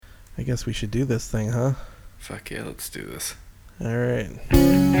I guess we should do this thing, huh? Fuck yeah, let's do this. All right.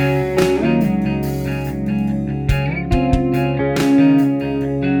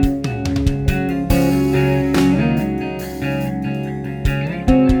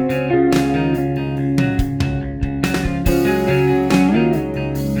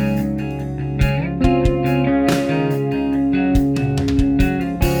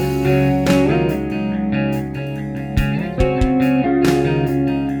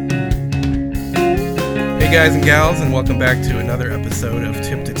 Guys and gals, and welcome back to another episode of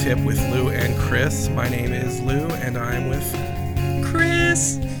Tip to Tip with Lou and Chris. My name is Lou, and I'm with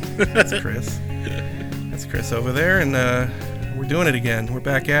Chris. That's Chris. That's Chris over there, and we're doing it again. We're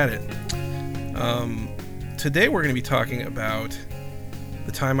back at it. Today we're going to be talking about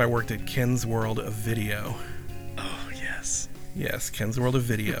the time I worked at Ken's World of Video. Oh, yes. Yes, Ken's World of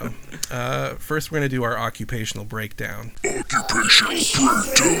Video. First, we're going to do our occupational breakdown. Occupational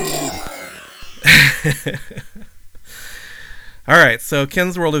breakdown. All right, so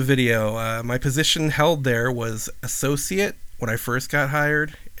Ken's World of Video. My position held there was associate when I first got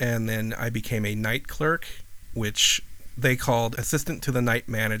hired, and then I became a night clerk, which they called assistant to the night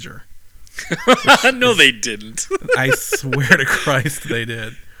manager. No, they didn't. I swear to Christ they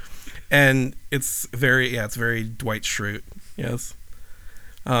did. And it's very Dwight Schrute. Yes.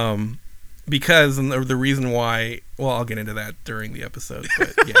 Because, and the reason why, well, I'll get into that during the episode,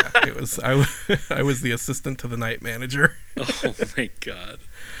 but yeah, I was the assistant to the night manager. Oh my God.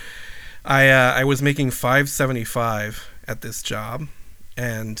 I was making $5.75 at this job,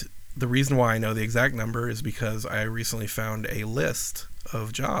 and the reason why I know the exact number is because I recently found a list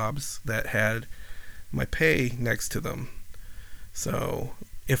of jobs that had my pay next to them. So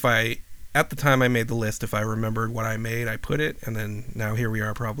at the time I made the list, if I remembered what I made, I put it, and then now here we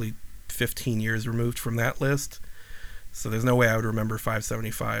are probably 15 years removed from that list, so there's no way I would remember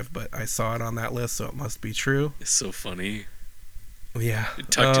 $5.75, but I saw it on that list, so it must be true. It's so funny. Yeah.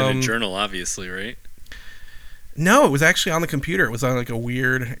 It tucked in a journal, obviously, right? No, it was actually on the computer. It was on like a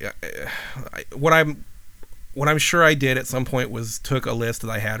weird... What I'm sure I did at some point was took a list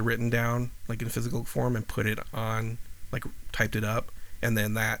that I had written down, like in physical form, and put it on, like typed it up, and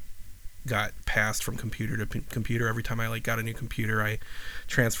then that got passed from computer to computer. Every time I got a new computer, I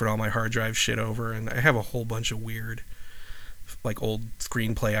transferred all my hard drive shit over, and I have a whole bunch of weird old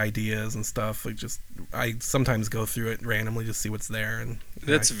screenplay ideas and stuff. I sometimes go through it randomly to see what's there, and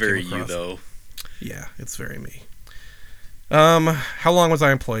that's very you though. Yeah, it's very me. How long was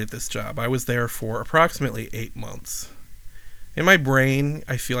I employed at this job? I was there for approximately 8 months. In my brain,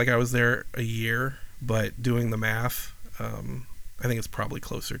 I feel like I was there a year, but doing the math, I think it's probably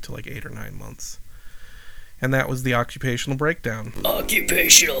closer to 8 or 9 months. And that was the occupational breakdown.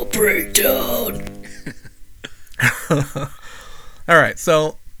 Occupational breakdown. All right,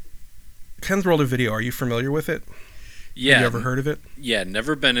 so Ken's World of Video, are you familiar with it? Yeah. Have you ever heard of it? Yeah,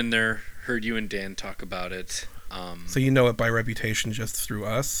 never been in there. Heard you and Dan talk about it. So you know it by reputation just through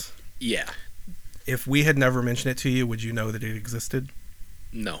us? Yeah. If we had never mentioned it to you, would you know that it existed?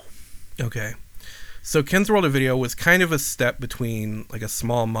 No. Okay. So Ken's World of Video was kind of a step between a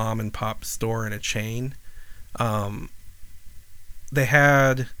small mom and pop store and a chain. They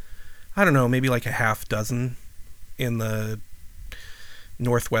had, I don't know, maybe a half dozen in the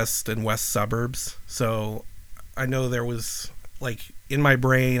northwest and west suburbs. So I know there was, in my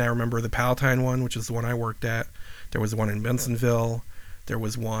brain, I remember the Palatine one, which is the one I worked at. There was one in Bensonville. There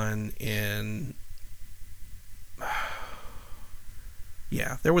was one in...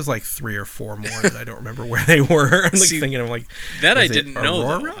 Yeah, there was 3 or 4 more that I don't remember where they were. I'm thinking of that I didn't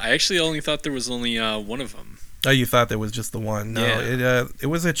know. Though. I actually only thought there was only one of them. Oh, you thought there was just the one? No, yeah. It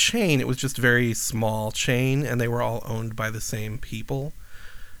was a chain. It was just a very small chain, and they were all owned by the same people.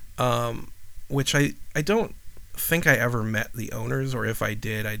 Which I don't think I ever met the owners, or if I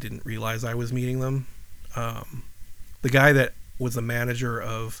did, I didn't realize I was meeting them. The guy that was the manager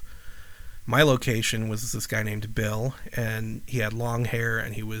of my location was this guy named Bill, and he had long hair,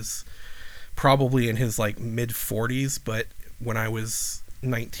 and he was probably in his mid 40s, but when I was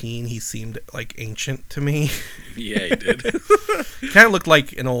 19, he seemed ancient to me. Yeah, he did. He kind of looked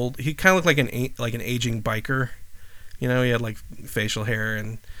like an aging biker. He had facial hair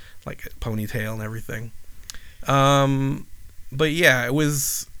and a ponytail and everything. But yeah, it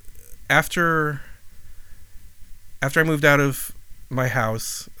was after I moved out of my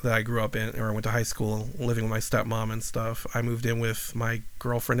house that I grew up in, or I went to high school living with my stepmom and stuff. I moved in with my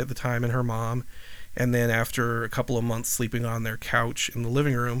girlfriend at the time and her mom, and then after a couple of months sleeping on their couch in the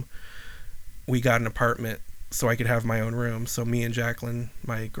living room, we got an apartment so I could have my own room. So me and Jacqueline,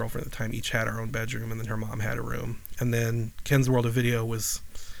 my girlfriend at the time, each had our own bedroom, and then her mom had a room. And then Ken's World of Video was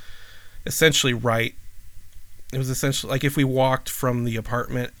essentially right. It was essentially like if we walked from the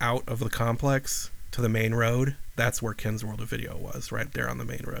apartment out of the complex to the main road, that's where Ken's World of Video was, right there on the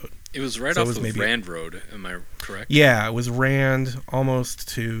main road. It was right off of Rand Road, am I correct? Yeah, it was Rand almost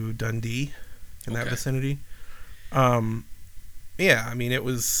to Dundee in that vicinity. Yeah, I mean,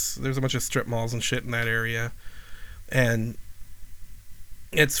 there's a bunch of strip malls and shit in that area. And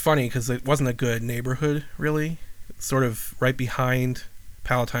it's funny because it wasn't a good neighborhood, really. It's sort of right behind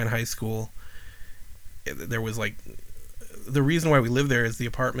Palatine High School. There was like, the reason why we lived there is the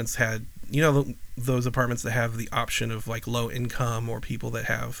apartments had, those apartments that have the option of like low income or people that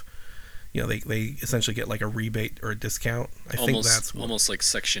have, they essentially get like a rebate or a discount. I think that's almost like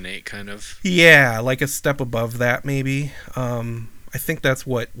Section 8 kind of. Yeah, like a step above that maybe. I think that's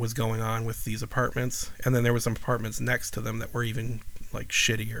what was going on with these apartments. And then there was some apartments next to them that were even like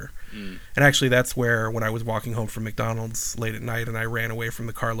shittier. And actually that's where, when I was walking home from McDonald's late at night and I ran away from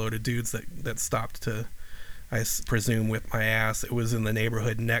the carload of dudes that stopped to, I presume, whip my ass, it was in the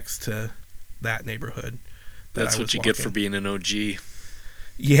neighborhood next to that neighborhood. That's what you get for being an OG.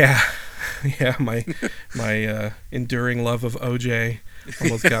 Yeah. Yeah, my enduring love of OJ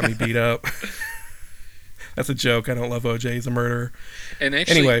almost got me beat up. That's a joke. I don't love OJ. He's a murderer. And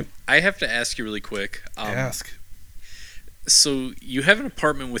actually, anyway, I have to ask you really quick. Ask. So you have an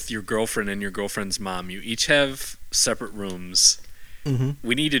apartment with your girlfriend and your girlfriend's mom. You each have separate rooms. Mm-hmm.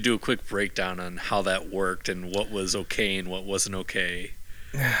 We need to do a quick breakdown on how that worked and what was okay and what wasn't okay.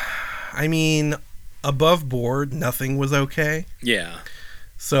 I mean, above board, nothing was okay. Yeah.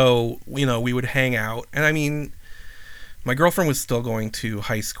 So, we would hang out. And I mean, my girlfriend was still going to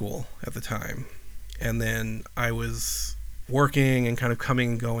high school at the time. And then I was working and kind of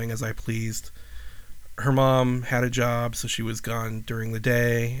coming and going as I pleased. Her mom had a job, so she was gone during the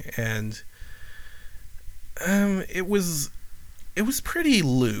day. And it was pretty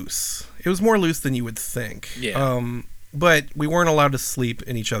loose. It was more loose than you would think. Yeah. But we weren't allowed to sleep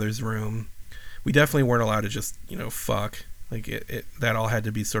in each other's room. We definitely weren't allowed to just, fuck. Like, that all had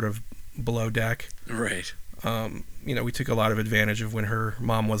to be sort of below deck. Right. We took a lot of advantage of when her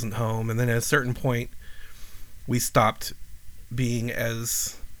mom wasn't home. And then at a certain point, we stopped being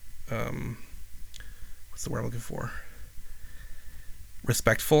as, what's the word I'm looking for?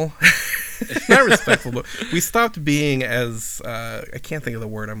 Respectful. Not respectful, but we stopped being as, I can't think of the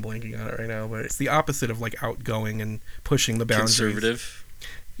word, I'm blanking on it right now, but it's the opposite of like outgoing and pushing the boundaries. Conservative.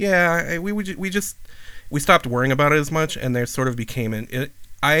 Yeah, we stopped worrying about it as much, and there sort of became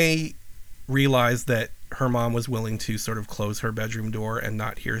I realized that her mom was willing to sort of close her bedroom door and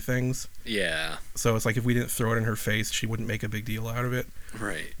not hear things. Yeah. So it's like if we didn't throw it in her face, she wouldn't make a big deal out of it.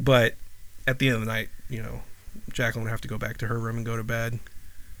 Right. But at the end of the night, Jacqueline would have to go back to her room and go to bed.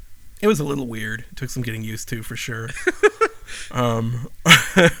 It was a little weird. It took some getting used to, for sure.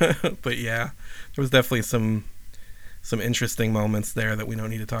 But yeah, there was definitely some interesting moments there that we don't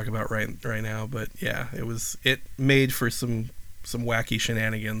need to talk about right now. But yeah, it made for some wacky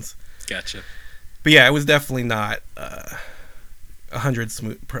shenanigans. Gotcha. But yeah, it was definitely not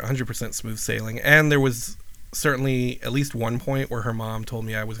 100% smooth sailing. And there was certainly at least one point where her mom told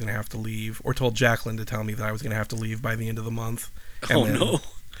me I was going to have to leave, or told Jacqueline to tell me that I was going to have to leave by the end of the month. No.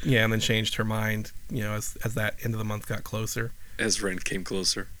 Yeah, and then changed her mind, as that end of the month got closer. As rent came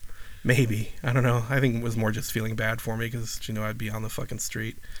closer. Maybe. I don't know. I think it was more just feeling bad for me because she knew I'd be on the fucking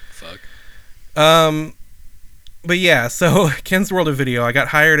street. Fuck. But yeah, so Ken's World of Video, I got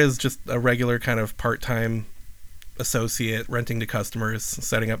hired as just a regular kind of part-time associate, renting to customers,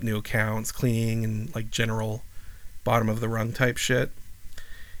 setting up new accounts, cleaning, and like general bottom of the rung type shit.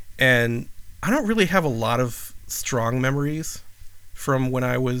 And I don't really have a lot of strong memories from when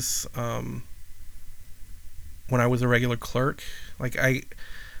I was a regular clerk. Like I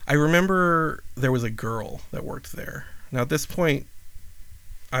remember there was a girl that worked there. Now at this point,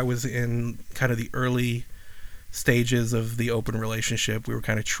 I was in kind of the early stages of the open relationship. We were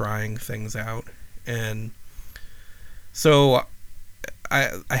kind of trying things out, and so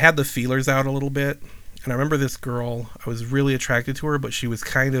I had the feelers out a little bit. And I remember this girl, I was really attracted to her, but she was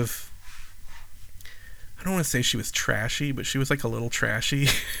kind of, I don't want to say she was trashy, but she was like a little trashy.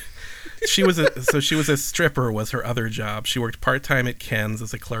 She was a stripper was her other job. She worked part-time at Ken's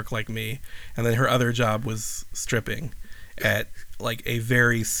as a clerk like me, and then her other job was stripping at like a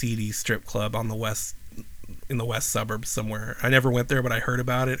very seedy strip club in the west suburbs somewhere. I never went there, but I heard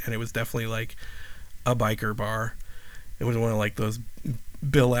about it, and it was definitely like a biker bar. It was one of like those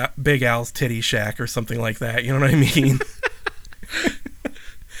Big Al's Titty Shack or something like that. You know what I mean?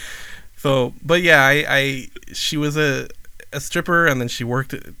 So, but yeah, she was a stripper, and then she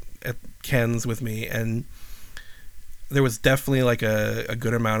worked at Ken's with me, and there was definitely like a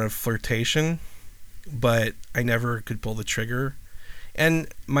good amount of flirtation, but I never could pull the trigger. And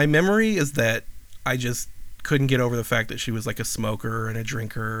my memory is that I just couldn't get over the fact that she was like a smoker and a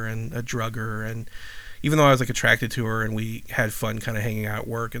drinker and a drugger. And even though I was like attracted to her and we had fun kind of hanging out at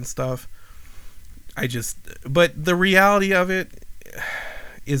work and stuff, but the reality of it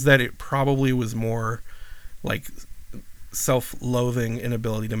is that it probably was more like self-loathing,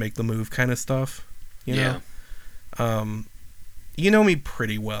 inability to make the move kind of stuff, you know? You know me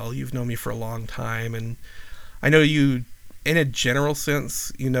pretty well. You've known me for a long time, and I know you, in a general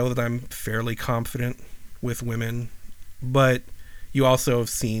sense, you know that I'm fairly confident with women, but you also have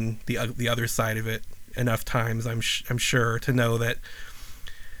seen the other side of it enough times, I'm sure, to know that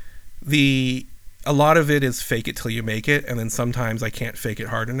a lot of it is fake it till you make it, and then sometimes I can't fake it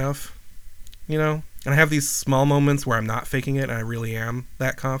hard enough, you know? And I have these small moments where I'm not faking it and I really am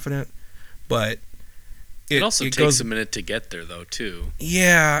that confident, but it also takes a minute to get there, though, too.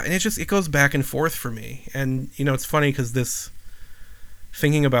 Yeah, and it goes back and forth for me. And, you know, it's funny because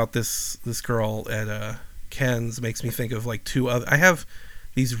thinking about this girl at Ken's makes me think of like I have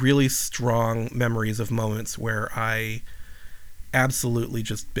these really strong memories of moments where I absolutely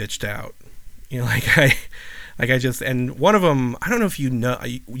just bitched out. You know, and one of them, I don't know if you know,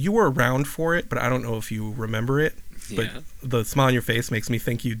 you were around for it, but I don't know if you remember it. But the smile on your face makes me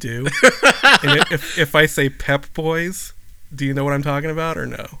think you do. And if I say Pep Boys, do you know what I'm talking about or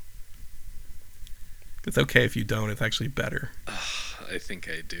no? It's okay if you don't. It's actually better. I think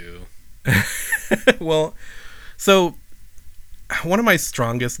I do. Well, so one of my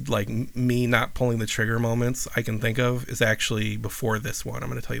strongest, like, me not pulling the trigger moments I can think of is actually before this one. I'm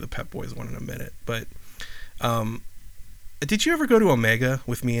going to tell you the Pep Boys one in a minute. But did you ever go to Omega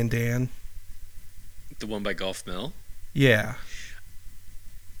with me and Dan? The one by Golf Mill? Yeah.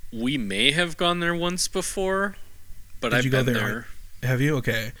 We may have gone there once before, but I've been there. Have you?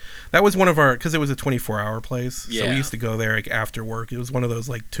 Okay. That was one of our, because it was a 24-hour place. Yeah. So we used to go there like after work. It was one of those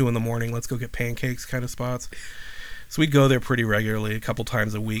like 2 a.m, let's go get pancakes kind of spots. So we'd go there pretty regularly, a couple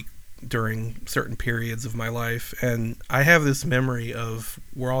times a week during certain periods of my life. And I have this memory of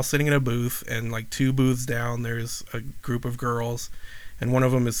we're all sitting in a booth, and like 2 booths down, there's a group of girls, and one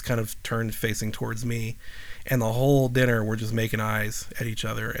of them is kind of turned facing towards me. And the whole dinner, we're just making eyes at each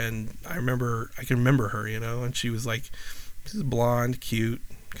other. And I can remember her, you know, and she was like, she's blonde, cute,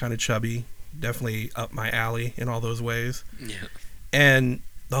 kind of chubby, definitely up my alley in all those ways. Yeah. And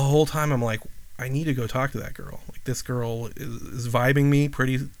the whole time I'm like, I need to go talk to that girl. Like, this girl is vibing me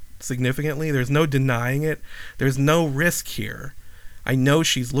pretty significantly. There's no denying it. There's no risk here. I know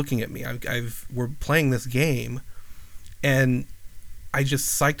she's looking at me. We're playing this game, and I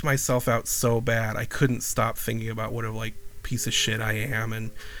just psyched myself out so bad I couldn't stop thinking about what a like piece of shit I am, and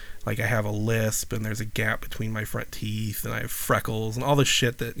like I have a lisp, and there's a gap between my front teeth, and I have freckles, and all the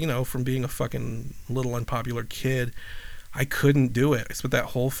shit that, you know, from being a fucking little unpopular kid, I couldn't do it. I spent that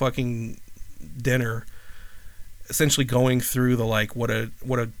whole fucking dinner essentially going through the like what a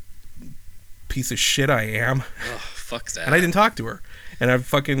piece of shit I am. Oh, fuck that. And I didn't talk to her, and I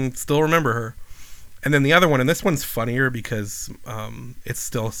fucking still remember her. And then the other one, and this one's funnier because it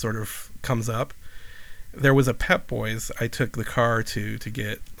still sort of comes up. There was a Pep Boys I took the car to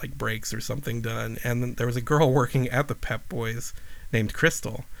get like brakes or something done, and then there was a girl working at the Pep Boys named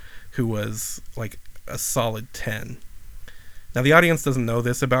Crystal, who was like a solid 10. Now the audience doesn't know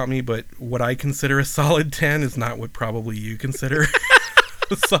this about me, but what I consider a solid 10 is not what probably you consider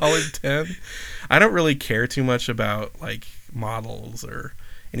a solid 10. I don't really care too much about like models or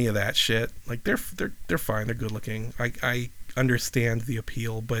any of that shit. Like they're fine, they're good looking. I understand the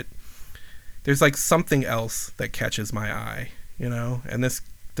appeal, but there's like something else that catches my eye, you know? And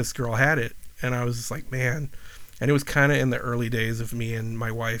this girl had it, and I was just like, man. And it was kind of in the early days of me and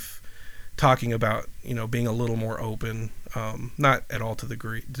my wife talking about, you know, being a little more open, not at all to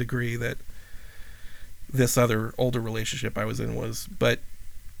the degree that this other older relationship I was in was, but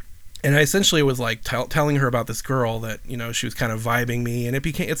and I essentially was like telling her about this girl that, you know, she was kind of vibing me, and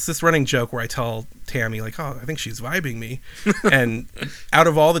it's this running joke where I tell Tammy like, oh, I think she's vibing me. And out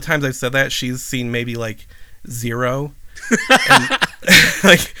of all the times I've said that, she's seen maybe like 0. And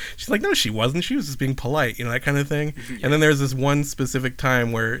like, she's like, no, she wasn't. She was just being polite, you know, that kind of thing. Yeah. And then there's this one specific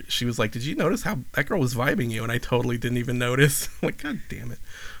time where she was like, did you notice how that girl was vibing you? And I totally didn't even notice. I'm like, God damn it.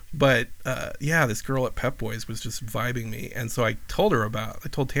 But yeah, this girl at Pep Boys was just vibing me, and so I told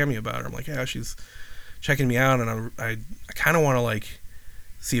Tammy about her. I'm like, yeah, she's checking me out, and I kind of want to like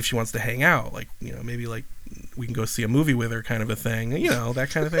see if she wants to hang out, like, you know, maybe like we can go see a movie with her, kind of a thing, you know, that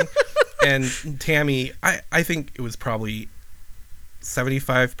kind of thing. And Tammy, I think it was probably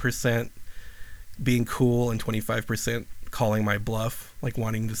 75% being cool and 25% calling my bluff, like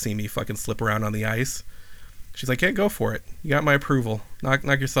wanting to see me fucking slip around on the ice. She's like, "Yeah, go for it. You got my approval. Knock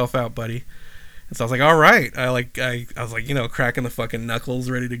yourself out, buddy." And so I was like, "All right." I was like, cracking the fucking knuckles,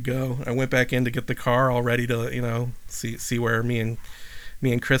 ready to go. I went back in to get the car, all ready to, see where me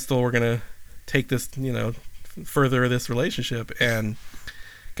and Crystal were gonna take this, further this relationship. And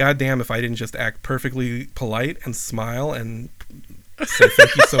goddamn, if I didn't just act perfectly polite and smile and say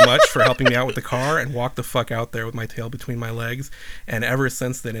thank you so much for helping me out with the car and walk the fuck out there with my tail between my legs. And ever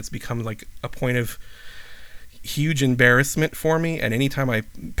since then, it's become like a point of huge embarrassment for me. And anytime I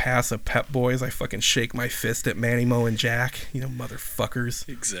pass a Pep Boys, I fucking shake my fist at Manny, Mo, and Jack. Motherfuckers.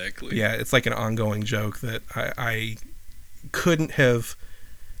 Exactly. Yeah, it's like an ongoing joke that I couldn't have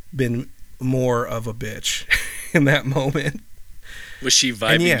been more of a bitch in that moment. Was she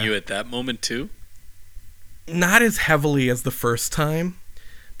vibing you at that moment too? Not as heavily as the first time,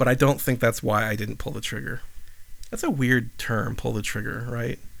 but I don't think that's why I didn't pull the trigger. That's a weird term, pull the trigger,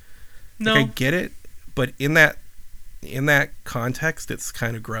 right? No. Like, I get it, but in that context, it's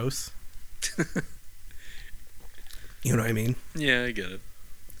kind of gross. You know what I mean? Yeah, I get it.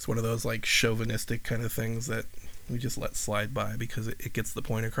 It's one of those like chauvinistic kind of things that we just let slide by because it gets the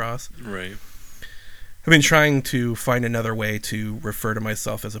point across. Right. I've been trying to find another way to refer to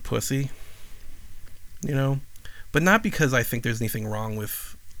myself as a pussy, but not because I think there's anything wrong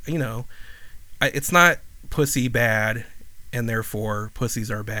with, it's not pussy bad and therefore pussies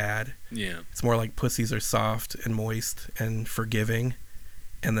are bad. Yeah. It's more like pussies are soft and moist and forgiving,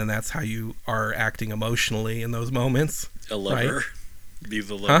 and then that's how you are acting emotionally in those moments. A lover. Right? Be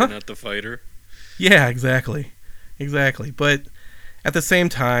the lover, not the fighter. Yeah, exactly. But at the same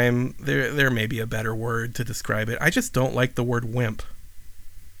time, there may be a better word to describe it. I just don't like the word wimp.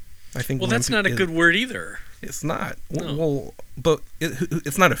 I think that's not a good word either. It's not. No. Well, but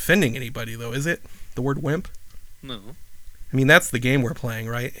it's not offending anybody, though, is it? The word wimp? No. I mean, that's the game we're playing,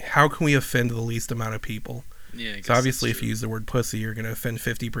 right? How can we offend the least amount of people? Yeah, I guess so obviously, that's if true. you use the word pussy, you're going to offend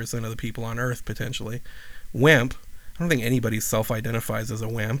 50% of the people on Earth, potentially. Wimp, I don't think anybody self-identifies as a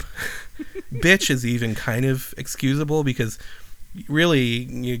wimp. Bitch is even kind of excusable because really,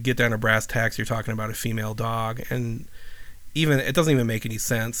 you get down to brass tacks, you're talking about a female dog, and even it doesn't even make any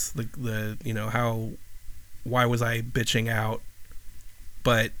sense. Why was I bitching out?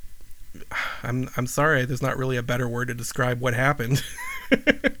 But I'm sorry, there's not really a better word to describe what happened.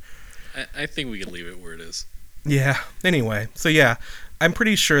 I think we can leave it where it is. Yeah. Anyway, so yeah, I'm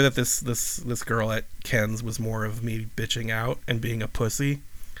pretty sure that this girl at Ken's was more of me bitching out and being a pussy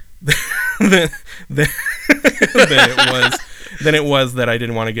than it was that I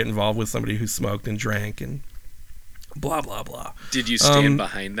didn't want to get involved with somebody who smoked and drank and blah blah blah. Did you stand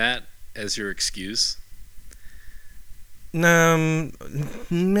behind that as your excuse? Nah.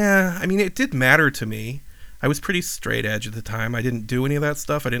 I mean, it did matter to me. I was pretty straight edge at the time. I didn't do any of that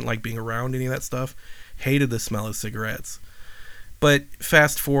stuff. I didn't like being around any of that stuff. Hated the smell of cigarettes. But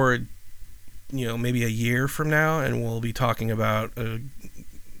fast forward, maybe a year from now, and we'll be talking about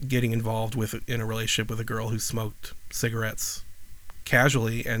getting involved in a relationship with a girl who smoked cigarettes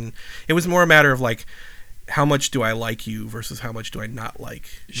casually, and it was more a matter of like, how much do I like you versus how much do I not like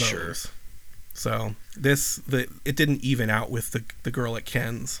those. Sure. So it didn't even out with the girl at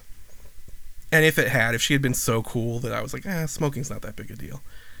Ken's. And if she had been so cool that I was like, smoking's not that big a deal,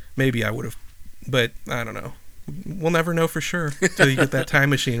 maybe I would have. But I don't know. We'll never know for sure until you get that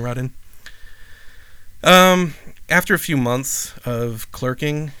time machine running. After a few months of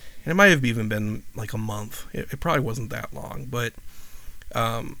clerking, and it might have even been like a month. It probably wasn't that long, but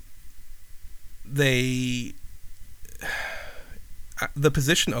the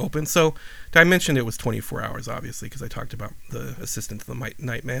position opened. So I mentioned it was 24 hours, obviously, because I talked about the assistant to the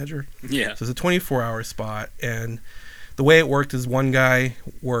night manager. Yeah. So it's a 24-hour spot, and the way it worked is one guy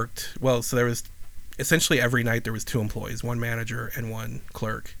worked. Well, so there was essentially every night there was two employees, one manager and one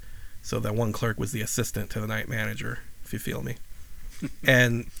clerk. So that one clerk was the assistant to the night manager, if you feel me.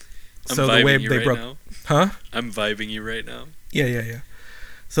 And so the way they broke, now. Huh? I'm vibing you right now. Yeah.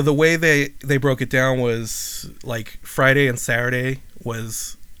 So the way they broke it down was like Friday and Saturday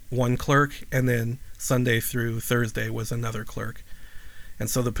was one clerk, and then Sunday through Thursday was another clerk. And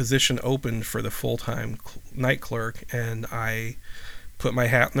so the position opened for the full-time night clerk, and I put my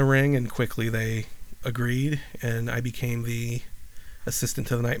hat in the ring, and quickly they agreed, and I became the assistant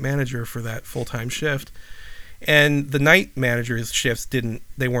to the night manager for that full-time shift. And the night manager's shifts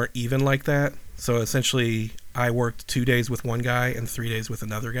weren't even like that. So essentially I worked 2 days with one guy and 3 days with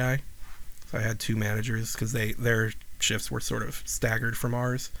another guy. So I had two managers because their shifts were sort of staggered from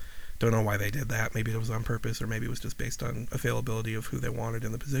ours. Don't know why they did that. Maybe it was on purpose, or maybe it was just based on availability of who they wanted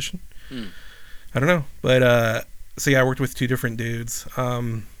in the position. I don't know. But so yeah, I worked with two different dudes.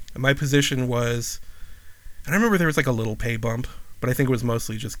 My position was, and I remember there was like a little pay bump, but I think it was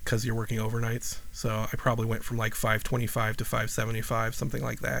mostly just because you're working overnights. So I probably went from like 525 to 575, something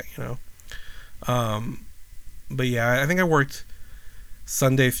like that, you know. But yeah, I think I worked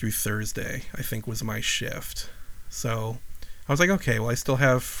Sunday through Thursday, I think was my shift. So I was like, okay, well, I still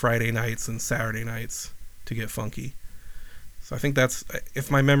have Friday nights and Saturday nights to get funky. So I think that's, if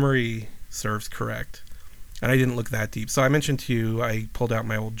my memory serves correct. And I didn't look that deep. So I mentioned to you, I pulled out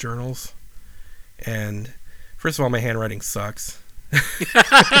my old journals. And first of all, my handwriting sucks.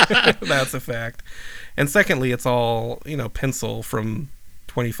 That's a fact. And secondly, it's all, you know, pencil from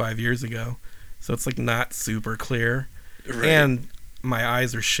 25 years ago. So it's like not super clear. Right. And my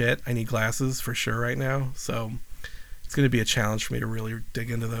eyes are shit. I need glasses for sure right now. So it's going to be a challenge for me to really dig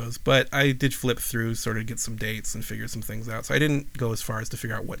into those. But I did flip through, sort of get some dates and figure some things out. So I didn't go as far as to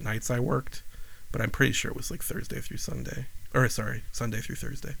figure out what nights I worked. But I'm pretty sure it was like Thursday through Sunday. Or sorry, Sunday through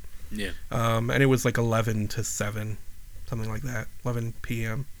Thursday. Yeah. And it was like 11 to 7, something like that. 11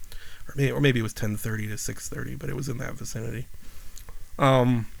 p.m. Or maybe it was 10:30 to 6:30, but it was in that vicinity.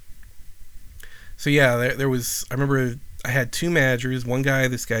 So yeah, there was, I remember I had two managers. One guy,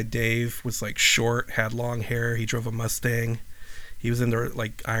 this guy Dave, was like short, had long hair. He drove a Mustang. He was into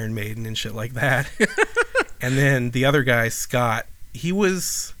like Iron Maiden and shit like that. And then the other guy, Scott, he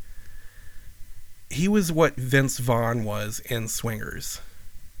was what Vince Vaughn was in Swingers.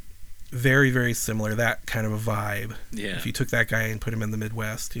 Very, very similar, that kind of a vibe. Yeah. If you took that guy and put him in the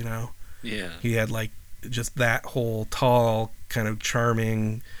Midwest, you know? Yeah. He had like just that whole tall, kind of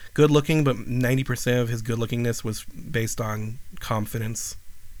charming, good looking, but 90% of his good lookingness was based on confidence,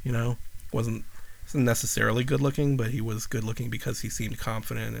 you know? Wasn't necessarily good looking, but he was good looking because he seemed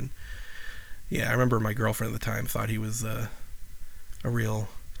confident. And yeah, I remember my girlfriend at the time thought he was a real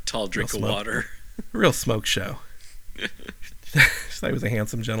tall drink of water. A real smoke show. She thought he was a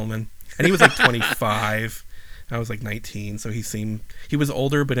handsome gentleman. And he was like 25. I was like 19, so he was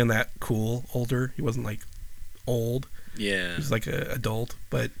older, but in that cool older. He wasn't like old. Yeah. He was like an adult,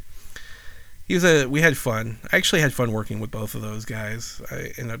 but we had fun. I actually had fun working with both of those guys.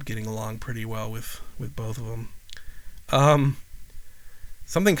 I ended up getting along pretty well with both of them.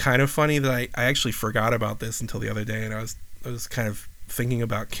 Something kind of funny that I actually forgot about this until the other day, and I was kind of thinking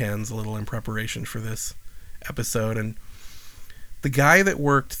about Ken's a little in preparation for this episode. And the guy that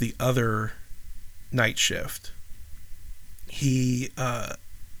worked the other night shift, he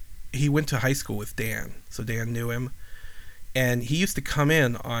went to high school with Dan, so Dan knew him, and he used to come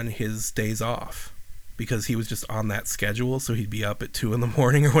in on his days off because he was just on that schedule, so he'd be up at 2 a.m.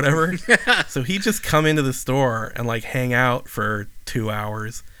 or whatever. So he'd just come into the store and like hang out for 2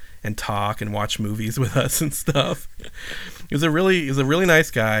 hours and talk and watch movies with us and stuff. He was a really nice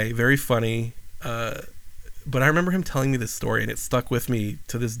guy, very funny. But I remember him telling me this story, and it stuck with me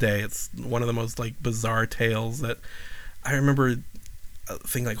to this day. It's one of the most like bizarre tales that I remember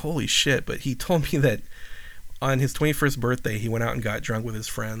thinking like, holy shit. But he told me that on his 21st birthday, he went out and got drunk with his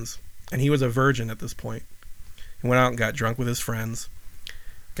friends, and he was a virgin at this point. He went out and got drunk with his friends,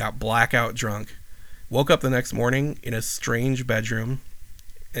 got blackout drunk, woke up the next morning in a strange bedroom.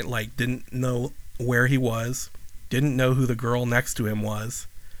 It like didn't know where he was, didn't know who the girl next to him was,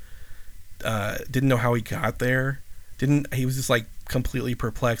 didn't know how he got there, he was just like completely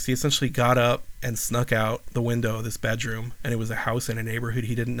perplexed. He essentially got up and snuck out the window of this bedroom, and it was a house in a neighborhood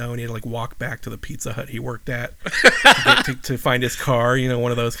he didn't know, and he had to like walk back to the Pizza Hut he worked at to find his car, you know,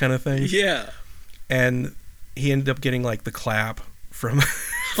 one of those kind of things. Yeah. And he ended up getting like the clap from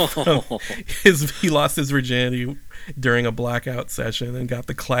he lost his virginity during a blackout session and got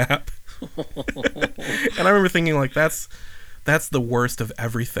the clap. And I remember thinking like that's the worst of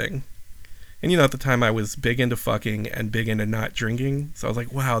everything. And you know, at the time I was big into fucking and big into not drinking, so I was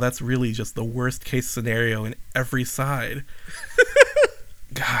like, wow, that's really just the worst case scenario in every side.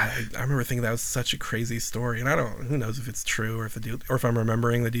 God, I remember thinking that was such a crazy story, and who knows if it's true or if I'm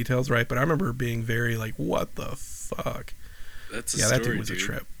remembering the details right, but I remember being very like, what the fuck? That's a story, that dude was a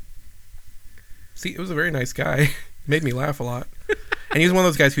trip. See, it was a very nice guy. Made me laugh a lot. And he was one of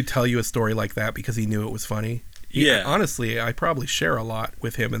those guys who'd tell you a story like that because he knew it was funny. Honestly, I probably share a lot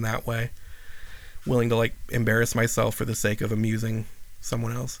with him in that way. Willing to like embarrass myself for the sake of amusing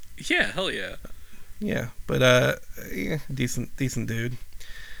someone else. Yeah, hell yeah. Yeah, but decent dude.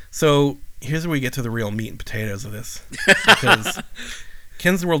 So here's where we get to the real meat and potatoes of this. Because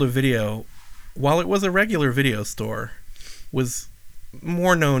Ken's World of Video, while it was a regular video store, was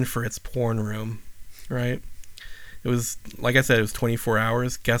more known for its porn room, right? It was, like I said, it was 24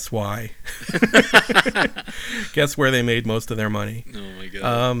 hours. Guess why? Guess where they made most of their money? Oh my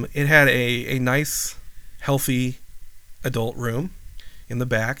god. It had a nice, healthy adult room in the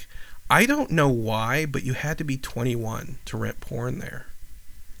back. I don't know why, but you had to be 21 to rent porn there.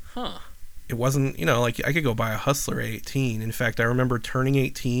 Huh. It wasn't, like I could go buy a Hustler at 18. In fact, I remember turning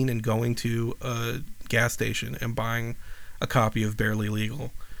 18 and going to a gas station and buying a copy of Barely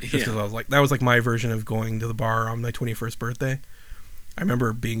Legal. Just because I was like, that was like my version of going to the bar on my 21st birthday. I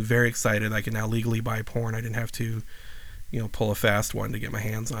remember being very excited I could now legally buy porn. I didn't have to, pull a fast one to get my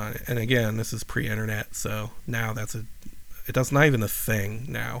hands on it. And again, this is pre-internet, so now that's not even a thing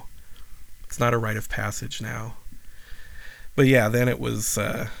now. It's not a rite of passage now. But yeah, then it was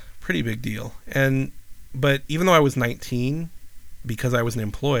a pretty big deal. But even though I was 19, because I was an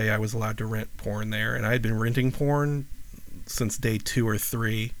employee, I was allowed to rent porn there, and I had been renting porn since day 2 or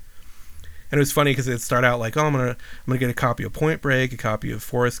 3. And it was funny because it'd start out like, I'm gonna get a copy of Point Break, a copy of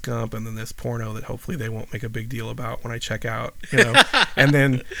Forrest Gump, and then this porno that hopefully they won't make a big deal about when I check out, And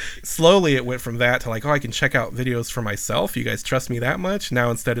then slowly it went from that to like, I can check out videos for myself. You guys trust me that much? Now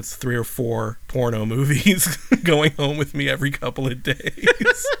instead it's 3 or 4 porno movies going home with me every couple of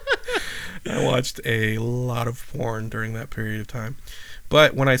days. I watched a lot of porn during that period of time.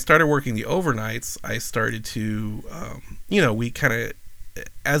 But when I started working the overnights, I started to, we kind of,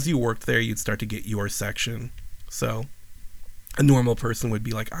 as you worked there, you'd start to get your section. So a normal person would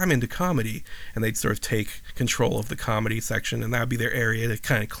be like, I'm into comedy, and they'd sort of take control of the comedy section, and that would be their area to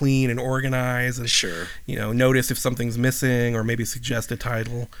kind of clean and organize and, sure, notice if something's missing or maybe suggest a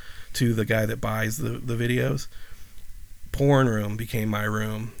title to the guy that buys the videos. Porn room became my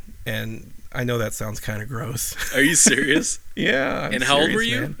room, and I know that sounds kind of gross. Are you serious? Yeah. And how old were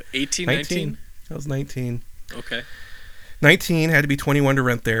you? Man. 18, 19? I was 19. Okay. 19, had to be 21 to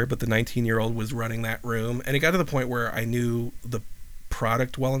rent there, but the 19-year-old was running that room. And it got to the point where I knew the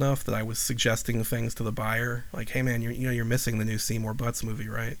product well enough that I was suggesting things to the buyer. Like, hey, man, you're missing the new Seymour Butts movie,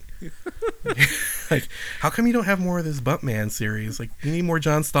 right? Like, how come you don't have more of this Buttman series? Like, we need more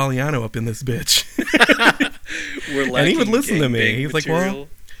John Staliano up in this bitch. And he would listen to me.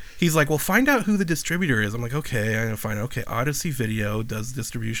 He's like, well, find out who the distributor is. I'm like, okay, I'm gonna find out. Okay, Odyssey Video does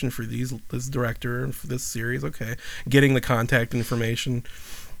distribution for this director and for this series. Okay, getting the contact information,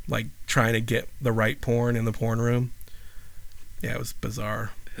 like trying to get the right porn in the porn room. Yeah, it was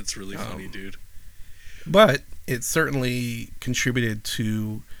bizarre. That's really funny, dude. But it certainly contributed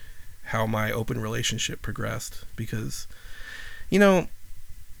to how my open relationship progressed because,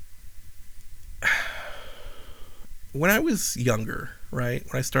 when I was younger, right,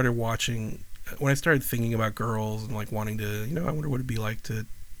 when I started thinking about girls and like wanting to, I wonder what it'd be like to,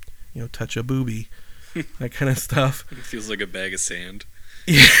 touch a boobie, that kind of stuff. It feels like a bag of sand.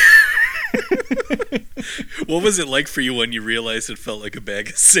 Yeah. What was it like for you when you realized it felt like a bag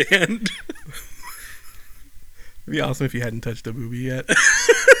of sand? It'd be awesome if you hadn't touched a boobie yet.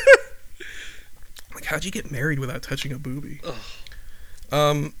 Like, how'd you get married without touching a boobie?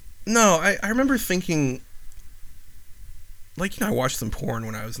 No, I remember thinking, like, I watched some porn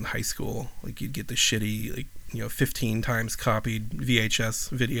when I was in high school. Like, you'd get the shitty, 15 times copied VHS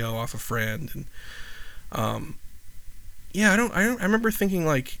video off a friend. And, I remember thinking,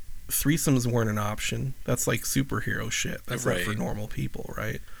 like, threesomes weren't an option. That's, like, superhero shit. That's not for normal people,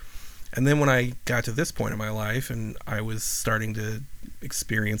 right? And then when I got to this point in my life and I was starting to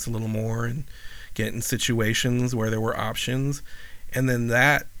experience a little more and get in situations where there were options, and then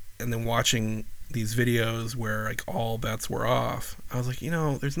watching these videos where like all bets were off, I was like,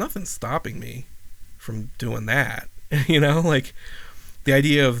 there's nothing stopping me from doing that. Like the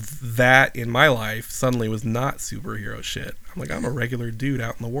idea of that in my life suddenly was not superhero shit. I'm like, I'm a regular dude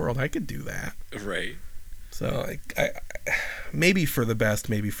out in the world. I could do that. Right. So I maybe for the best,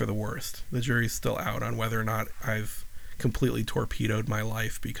 maybe for the worst. The jury's still out on whether or not I've completely torpedoed my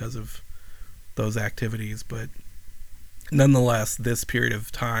life because of those activities. But nonetheless, this period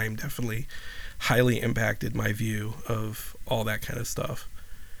of time definitely highly impacted my view of all that kind of stuff.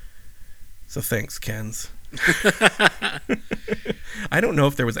 So thanks, Kens. I don't know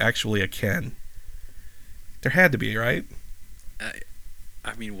if there was actually a Ken. There had to be, right?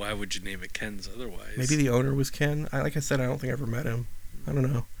 I mean, why would you name it Ken's otherwise? Maybe the owner was Ken. Like I said, I don't think I ever met him. I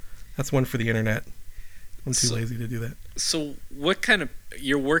don't know. That's one for the internet. I'm too lazy to do that. So what kind of...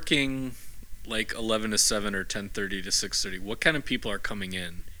 You're working like 11 to 7 or 10:30 to 6:30. What kind of people are coming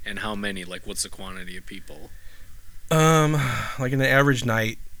in? And how many? Like, what's the quantity of people? Like an average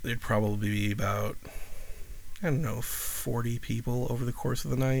night, there'd probably be about, 40 people over the course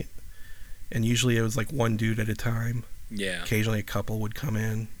of the night. And usually it was like one dude at a time. Yeah. Occasionally a couple would come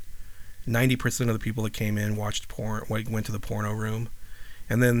in. 90% of the people that came in watched porn, went to the porno room.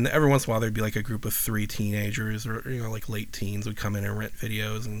 And then every once in a while there'd be like a group of 3 teenagers or, like late teens would come in and rent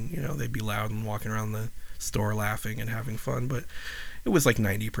videos, and, they'd be loud and walking around the store laughing and having fun. But it was like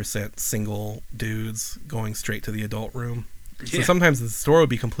 90% single dudes going straight to the adult room. So sometimes the store would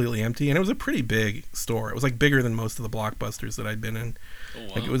be completely empty, and it was a pretty big store. It was like bigger than most of the Blockbusters that I'd been in. Oh, wow.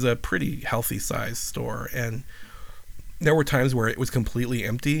 Like, it was a pretty healthy sized store, and there were times where it was completely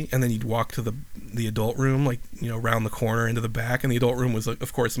empty, and then you'd walk to the adult room, like, around the corner into the back, and the adult room was,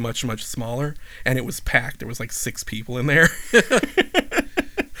 of course, much, much smaller, and it was packed. There was like 6 people in there.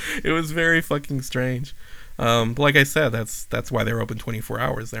 It was very fucking strange. But like I said, that's why they were open 24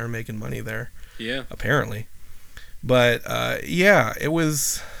 hours. They were making money there. Yeah. Apparently. But,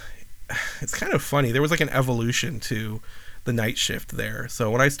 it's kind of funny. There was like an evolution to the night shift there. So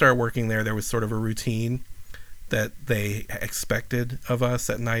when I started working there was sort of a routine that they expected of us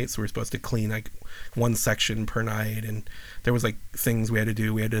at night. So we were supposed to clean like one section per night, and there was like things we had to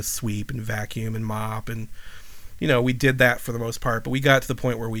do. We had to sweep and vacuum and mop, and we did that for the most part. But we got to the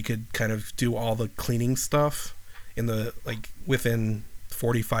point where we could kind of do all the cleaning stuff within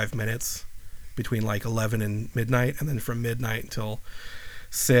 45 minutes between like 11 and midnight, and then from midnight until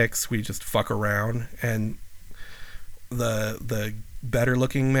 6 we just fuck around. And the better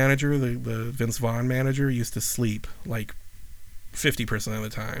looking manager, the Vince Vaughn manager, used to sleep like 50% of the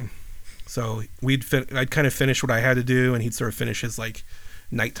time. So I'd kind of finish what I had to do, and he'd sort of finish his like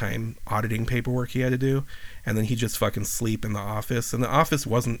nighttime auditing paperwork he had to do, and then he'd just fucking sleep in the office. And the office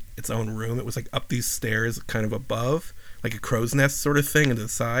wasn't its own room. It was like up these stairs kind of above, like a crow's nest sort of thing, to the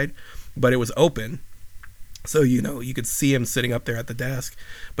side, but it was open. So, you could see him sitting up there at the desk,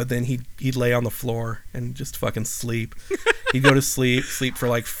 but then he'd lay on the floor and just fucking sleep. He'd go to sleep for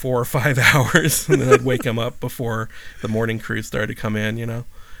like 4 or 5 hours, and then I'd wake him up before the morning crew started to come in,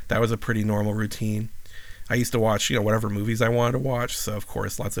 That was a pretty normal routine. I used to watch, whatever movies I wanted to watch. So, of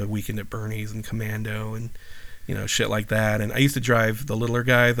course, lots of Weekend at Bernie's and Commando and, shit like that. And I used to drive the littler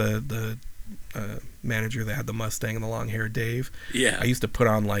guy, the manager that had the Mustang and the long hair, Dave. Yeah. I used to put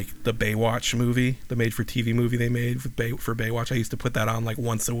on like the Baywatch movie, the made-for-TV movie they made for Baywatch. I used to put that on like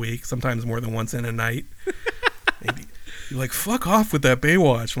once a week, sometimes more than once in a night. You're like, fuck off with that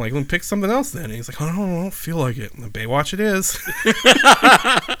Baywatch. I'm like, well, pick something else then. And he's like, I don't feel like it. And the Baywatch it is.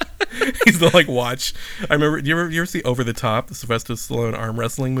 He's the like watch. I remember. Do you ever see Over the Top, the Sylvester Stallone arm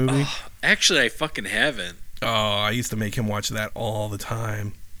wrestling movie? Oh, actually, I fucking haven't. Oh, I used to make him watch that all the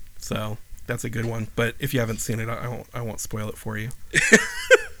time. So that's a good one. But if you haven't seen it, I won't spoil it for you.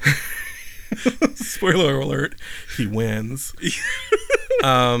 Spoiler alert: he wins.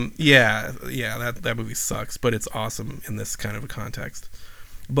 That movie sucks, but it's awesome in this kind of a context.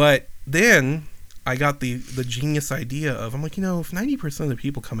 But then I got the genius idea of, I'm like, if 90% of the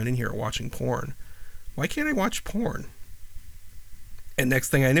people coming in here are watching porn, why can't I watch porn? And next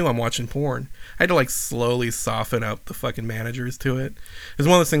thing I knew, I'm watching porn. I had to like slowly soften up the fucking managers to it. It was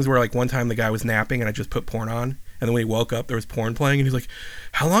one of those things where like one time the guy was napping and I just put porn on, and then when he woke up there was porn playing, and he's like,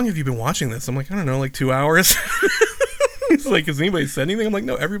 how long have you been watching this? I'm like, I don't know, like 2 hours. He's like, has anybody said anything? I'm like,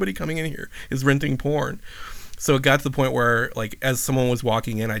 no, everybody coming in here is renting porn. So it got to the point where like as someone was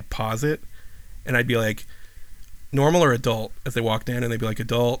walking in, I'd pause it and I'd be like, normal or adult, as they walked in, and they'd be like,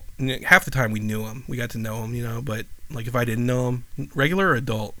 adult. And half the time we knew them, we got to know them, but like if I didn't know them, regular or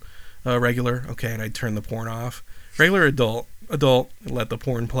adult? Regular. Okay. And I'd turn the porn off. Regular, adult, and let the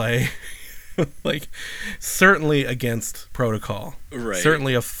porn play. Like, certainly against protocol. Right.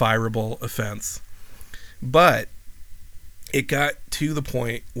 Certainly a fireable offense. But it got to the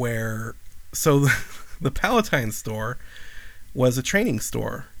point where, so the Palatine store was a training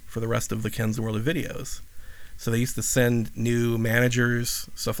store for the rest of the Ken's World of Videos. So they used to send new managers,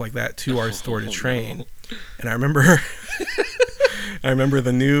 stuff like that, to our store to train. No. And I remember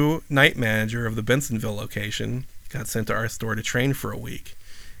the new night manager of the Bensonville location got sent to our store to train for a week.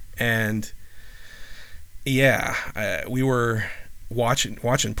 And we were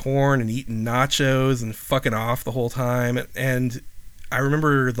watching porn and eating nachos and fucking off the whole time. And I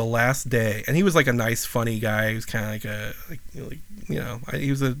remember the last day, and he was like a nice, funny guy. He was kind of he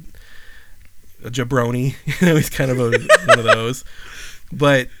was a jabroni. He's kind of one of those.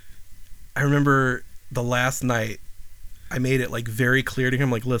 But I remember the last night, I made it like very clear to him,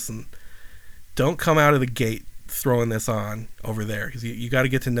 like, listen, don't come out of the gate throwing this on over there, because you got to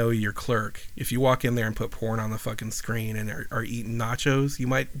get to know your clerk. If you walk in there and put porn on the fucking screen and are eating nachos, you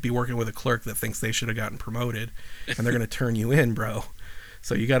might be working with a clerk that thinks they should have gotten promoted, and they're going to turn you in, bro.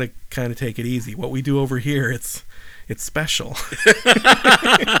 So you got to kind of take it easy. What we do over here, it's special.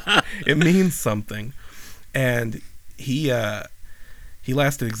 It means something. And he He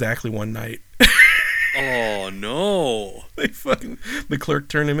lasted exactly one night. Oh no! The clerk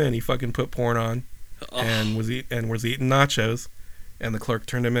turned him in. He fucking put porn on and was eating nachos, and the clerk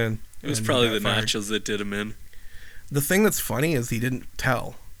turned him in. It was probably the nachos that did him in. The thing that's funny is he didn't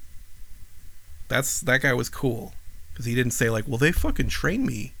tell. That guy was cool because he didn't say like, well, they fucking trained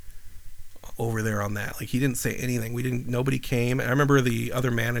me over there on that. Like, he didn't say anything. Nobody came. And I remember the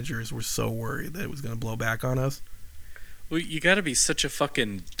other managers were so worried that it was going to blow back on us. Well, you got to be such a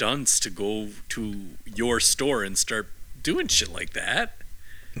fucking dunce to go to your store and start doing shit like that.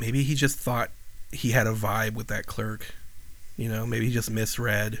 Maybe he just thought he had a vibe with that clerk. You know, maybe he just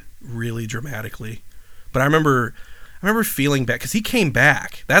misread really dramatically. But I remember feeling bad because he came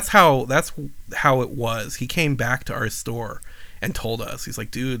back. That's how it was. He came back to our store and told us. He's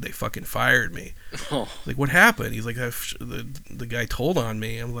like, dude, they fucking fired me. Oh. Like, what happened? He's like, the guy told on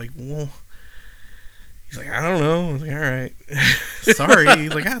me. I'm like, well. He's like, I don't know. I was like, all right. Sorry.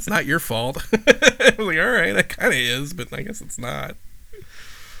 He's like, it's not your fault. I was like, all right, it kind of is, but I guess it's not.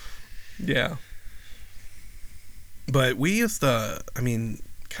 Yeah. But we used to,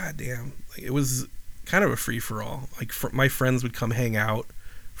 goddamn, like, it was kind of a free-for-all. Like, my friends would come hang out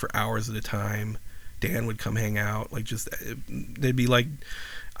for hours at a time. Dan would come hang out. Like, they'd be like,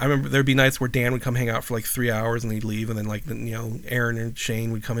 I remember there'd be nights where Dan would come hang out for like 3 hours and he'd leave, and then like, you know, Aaron and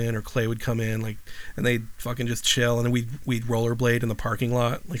Shane would come in, or Clay would come in, like, and they'd fucking just chill, and then we'd rollerblade in the parking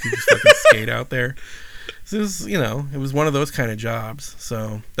lot, like, we'd just fucking skate out there. So it was, you know, it was one of those kind of jobs.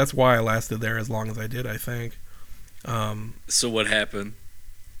 So that's why I lasted there as long as I did, I think. So what happened?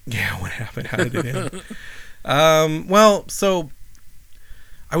 Yeah, what happened? How did it end? Well, so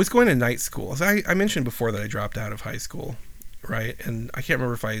I was going to night school. As I mentioned before that I dropped out of high school. Right, and I can't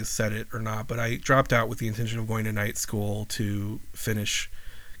remember if I said it or not, but I dropped out with the intention of going to night school to finish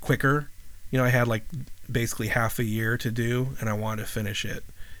quicker. You know, I had like basically half a year to do, and I wanted to finish it.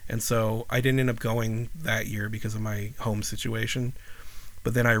 And so I didn't end up going that year because of my home situation.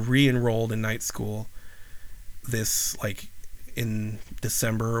 But then I re-enrolled in night school this, like, in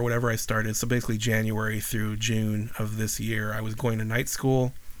December or whatever I started. So basically January through June of this year, I was going to night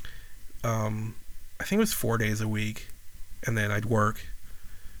school. I think it was 4 days a week. And then I'd work.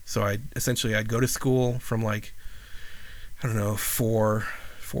 So I'd go to school from like, I don't know, 4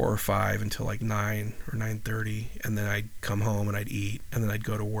 or 5 until like 9 or 9:30, and then I'd come home and I'd eat, and then I'd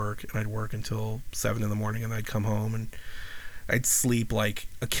go to work, and I'd work until 7 in the morning, and I'd come home and I'd sleep like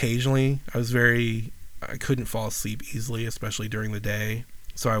occasionally. I couldn't fall asleep easily, especially during the day.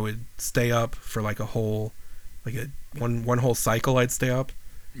 So I would stay up for like one whole cycle. I'd stay up.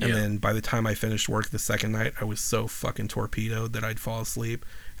 And then by the time I finished work the second night, I was so fucking torpedoed that I'd fall asleep,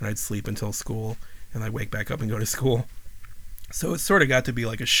 and I'd sleep until school, and I'd wake back up and go to school. So it sort of got to be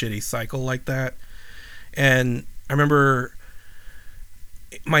like a shitty cycle like that. And I remember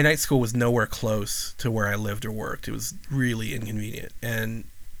my night school was nowhere close to where I lived or worked. It was really inconvenient. And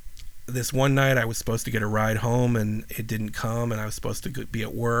this one night I was supposed to get a ride home, and it didn't come, and I was supposed to be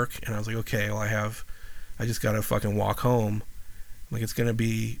at work, and I was like, okay, well, I just got to fucking walk home. Like, it's going to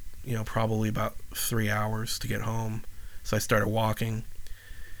be, you know, probably about 3 hours to get home. So I started walking.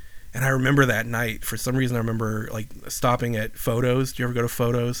 And I remember that night, for some reason, I remember, like, stopping at Photos. Do you ever go to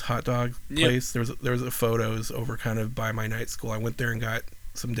Photos hot dog place? Yep. There was a Photos over kind of by my night school. I went there and got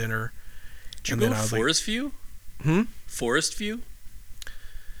some dinner. Did you go to Forest View? Forest View?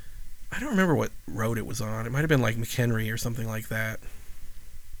 I don't remember what road it was on. It might have been, like, McHenry or something like that.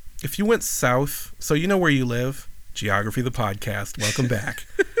 If you went south, so you know where you live? Geography, the podcast. Welcome back.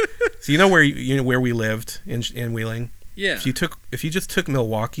 So you know where we lived in Wheeling. Yeah. If you just took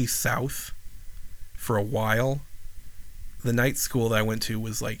Milwaukee south for a while, the night school that I went to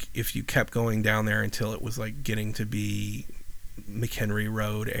was like, if you kept going down there until it was like getting to be McHenry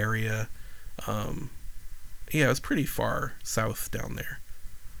Road area. It was pretty far south down there.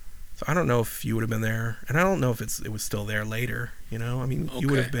 So I don't know if you would have been there, and I don't know if it was still there later. You know, I mean, You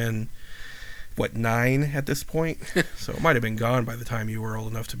would have been. 9 at this point? So it might have been gone by the time you were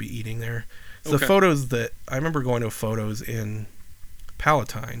old enough to be eating there. So the Photos that I remember going to Photos in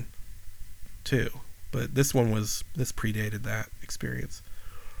Palatine too, but this predated that experience.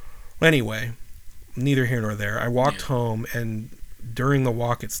 Well, anyway, neither here nor there. I walked home, and during the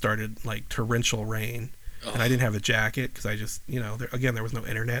walk it started like torrential rain. And I didn't have a jacket because I just, you know, there was no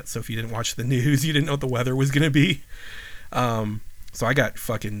internet, so if you didn't watch the news, you didn't know what the weather was going to be. So I got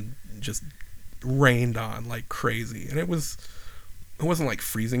fucking just rained on like crazy, and it wasn't like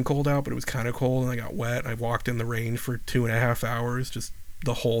freezing cold out, but it was kind of cold, and I got wet. I walked in the rain for 2.5 hours, just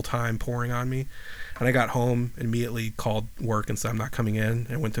the whole time pouring on me. And I got home and immediately called work and said I'm not coming in,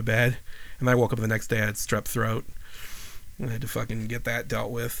 and went to bed. And I woke up the next day, I had strep throat, I had to fucking get that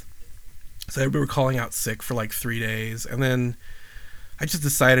dealt with. So I remember calling out sick for like 3 days, and then I just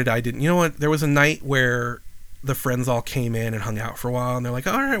decided I didn't. You know what? There was a night where the friends all came in and hung out for a while, and they're like,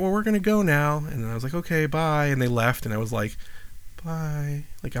 all right, well, we're going to go now. And I was like, okay, bye. And they left, and I was like, bye,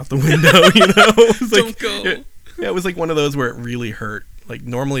 like out the window, you know? It was like, Don't go. Yeah, it was like one of those where it really hurt. Like,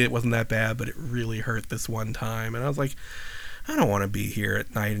 normally it wasn't that bad, but it really hurt this one time. And I was like, I don't want to be here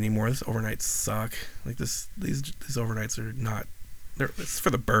at night anymore. This overnights suck. Like, these overnights are not, it's for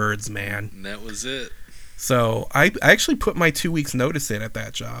the birds, man. And that was it. So I actually put my 2 weeks notice in at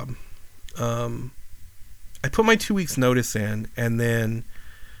that job. I put my 2 weeks notice in, and then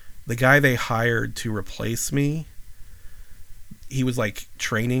the guy they hired to replace me, he was like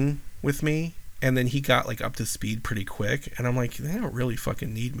training with me, and then he got like up to speed pretty quick, and I'm like, they don't really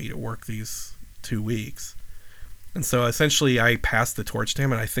fucking need me to work these 2 weeks. And so essentially I passed the torch to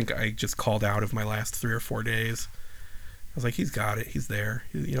him, and I think I just called out of my last 3 or 4 days. I was like, he's got it, he's there,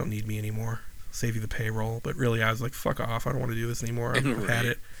 you don't need me anymore, save you the payroll. But really I was like, fuck off, I don't want to do this anymore. I've had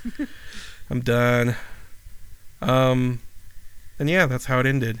it. I'm done. And yeah, that's how it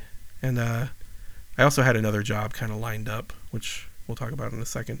ended. And I also had another job kind of lined up, which we'll talk about in a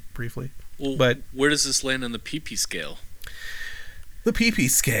second briefly. Well, but where does this land on the PP scale? The PP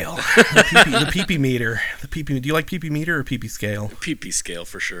scale, the PP meter, the PP. Do you like PP meter or PP scale? PP scale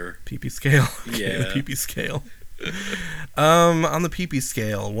for sure. PP scale. Yeah. The PP scale. On the PP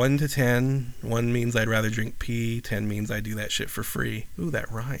scale, 1 to 10, 1 means I'd rather drink pee, 10 means I do that shit for free. Ooh,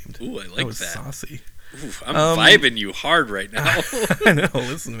 that rhymed. Ooh, I like that was that. saucy. Ooh, I'm vibing you hard right now. I know.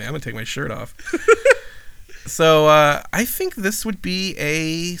 Listen, man, I'm gonna take my shirt off. So I think this would be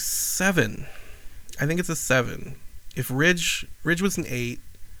a 7. I think it's a 7. If Ridge was an 8,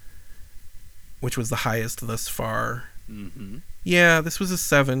 which was the highest thus far. Mm-hmm. Yeah, this was a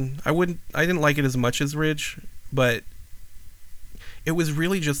 7. I didn't like it as much as Ridge, but it was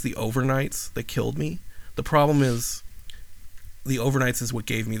really just the overnights that killed me. The problem is the overnights is what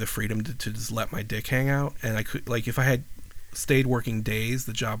gave me the freedom to just let my dick hang out, and I could, like, if I had stayed working days,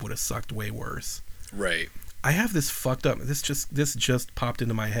 the job would have sucked way worse. Right. I have this fucked up, this just popped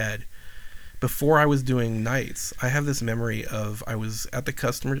into my head. Before I was doing nights, I have this memory of I was at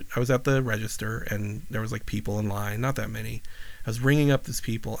the register, and there was like people in line, not that many. I was ringing up these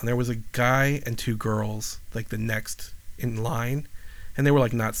people, and there was a guy and 2 girls like the next in line, and they were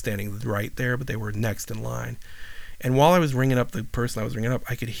like not standing right there, but they were next in line. And while I was ringing up the person I was ringing up,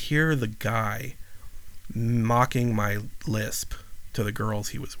 I could hear the guy mocking my lisp to the girls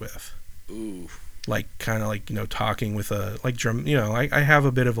he was with. Ooh. Like, kind of like, you know, talking with a, like, drum, you know, I have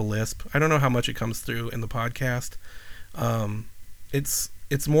a bit of a lisp. I don't know how much it comes through in the podcast.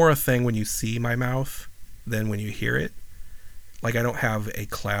 It's more a thing when you see my mouth than when you hear it. Like, I don't have a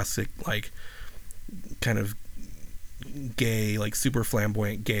classic, like, kind of gay, like, super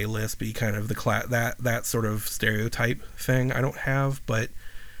flamboyant gay lispy kind of that sort of stereotype thing I don't have, but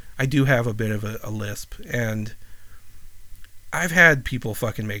I do have a bit of a lisp, and I've had people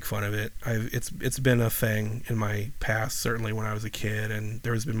fucking make fun of it. It's been a thing in my past, certainly when I was a kid, and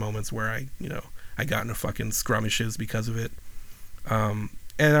there's been moments where I got into fucking skirmishes because of it. And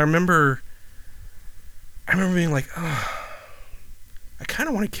I remember being like, oh, I kind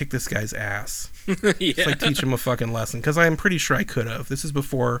of want to kick this guy's ass. Yeah. It's like teach him a fucking lesson, because I'm pretty sure I could have. This is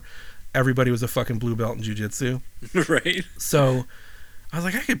before everybody was a fucking blue belt in jiu-jitsu. Right. So I was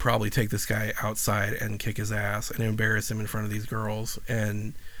like, I could probably take this guy outside and kick his ass and embarrass him in front of these girls,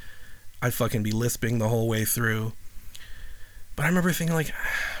 and I'd fucking be lisping the whole way through. But I remember thinking, like,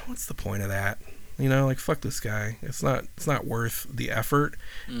 what's the point of that? You know, like, fuck this guy. It's not worth the effort.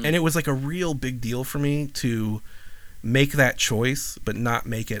 And it was like a real big deal for me to make that choice, but not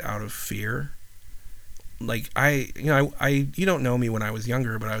make it out of fear. Like, you don't know me when I was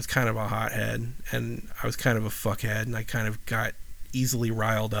younger, but I was kind of a hothead, and I was kind of a fuckhead, and I kind of got easily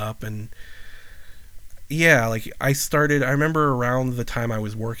riled up. And yeah, like, I remember around the time I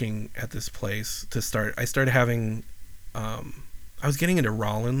was working at this place I started having I was getting into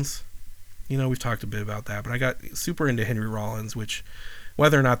Rollins. You know, we've talked a bit about that, but I got super into Henry Rollins, which,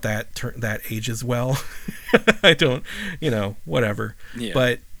 whether or not that ages well, I don't, whatever. Yeah.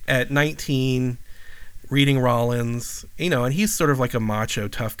 But at 19, reading Rollins, and he's sort of like a macho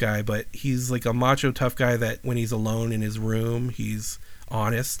tough guy, but he's like a macho tough guy that when he's alone in his room, he's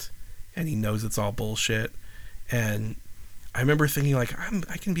honest and he knows it's all bullshit. And I remember thinking, like,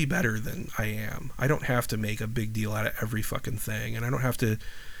 I can be better than I am. I don't have to make a big deal out of every fucking thing, and I don't have to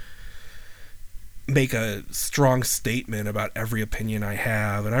make a strong statement about every opinion I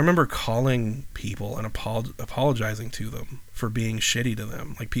have. And I remember calling people and apologizing to them for being shitty to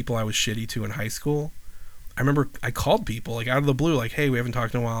them, like people I was shitty to in high school. I remember I called people like out of the blue, like, hey, we haven't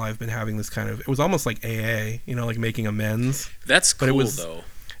talked in a while. I've been having this kind of, it was almost like AA, you know, like making amends. That's cool, But it was- though.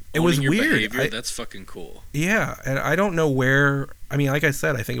 It was Owning your weird. behavior, that's fucking cool. Yeah, and I don't know where. I mean, like I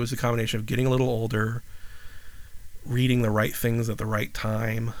said, I think it was a combination of getting a little older, reading the right things at the right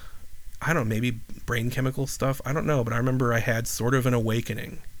time. I don't know, maybe brain chemical stuff. I don't know, but I remember I had sort of an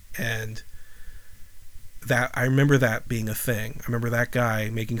awakening, and that I remember that being a thing. I remember that guy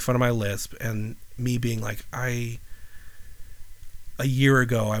making fun of my lisp, and me being like, a year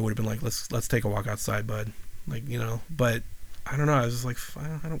ago I would have been like, let's take a walk outside, bud. Like, you know, but I don't know. I was just like,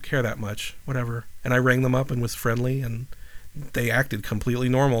 I don't care that much. Whatever. And I rang them up and was friendly, and they acted completely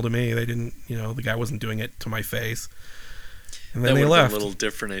normal to me. They didn't, you know, the guy wasn't doing it to my face. And then That they would have left. been a little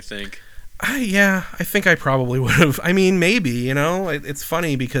different, I think. I think I probably would have. I mean, maybe, you know. It's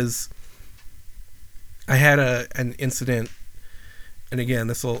funny because I had an incident, and again,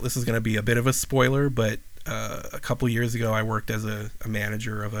 this is going to be a bit of a spoiler, but a couple years ago, I worked as a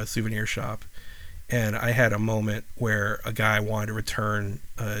manager of a souvenir shop. And I had a moment where a guy wanted to return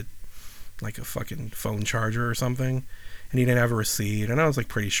like a fucking phone charger or something, and he didn't have a receipt. And I was like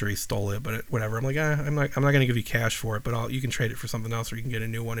pretty sure he stole it, but whatever. I'm like, I'm not going to give you cash for it, but you can trade it for something else, or you can get a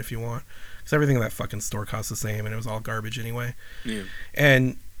new one if you want. Because everything in that fucking store costs the same, and it was all garbage anyway. Yeah.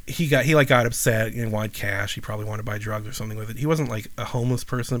 And he got upset and wanted cash. He probably wanted to buy drugs or something with it. He wasn't like a homeless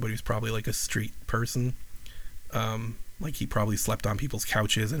person, but he was probably like a street person. Like he probably slept on people's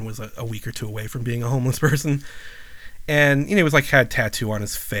couches and was a week or two away from being a homeless person. And, you know, he was like, had tattoo on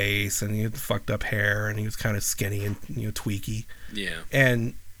his face, and he had fucked up hair, and he was kind of skinny and, you know, tweaky. Yeah.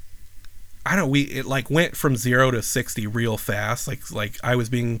 And I don't, it like went from 0 to 60 real fast. Like I was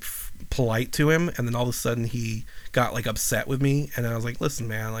being polite to him, and then all of a sudden he got like upset with me. And I was like, listen,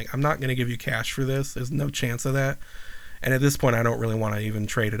 man, like, I'm not going to give you cash for this. There's no chance of that. And at this point, I don't really want to even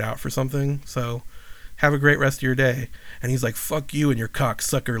trade it out for something. So have a great rest of your day. And he's like, fuck you and your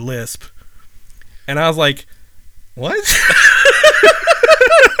cocksucker lisp. And I was like, what?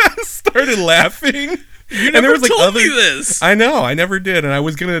 I started laughing. You never told me this. I know, I never did. And I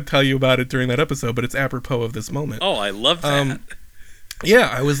was going to tell you about it during that episode, but it's apropos of this moment. Oh, I love that. Yeah,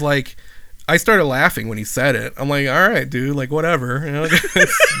 I was like, I started laughing when he said it. I'm like, all right, dude, like whatever. You know,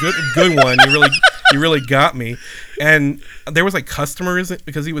 good one. You really got me. And there was like customers,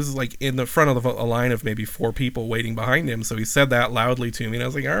 because he was like in the front of a line of maybe 4 people waiting behind him. So he said that loudly to me, and I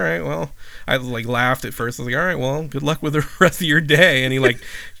was like, all right, well, I like laughed at first. I was like, all right, well, good luck with the rest of your day. And he like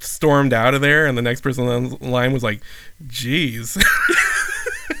stormed out of there, and the next person on the line was like, geez.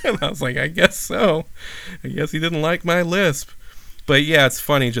 And I was like, I guess so. I guess he didn't like my lisp. But yeah, it's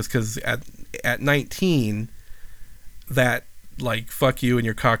funny just because at 19, that like fuck you and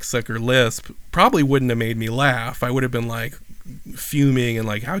your cocksucker lisp probably wouldn't have made me laugh. I would have been like fuming and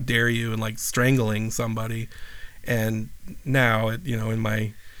like, how dare you, and like strangling somebody. And now, you know, in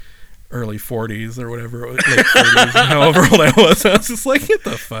my early 40s or whatever, late 40s, however old I was just like, get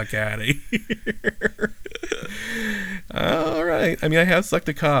the fuck out of here. All right. I mean, I have sucked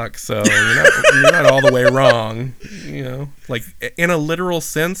a cock, so you're not all the way wrong. You know, like in a literal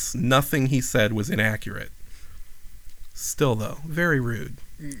sense, nothing he said was inaccurate. Still, though, very rude.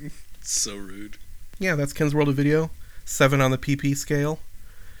 So rude. Yeah, that's Ken's World of Video. 7 on the PP scale.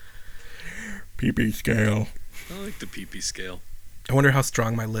 PP scale. I like the PP scale. I wonder how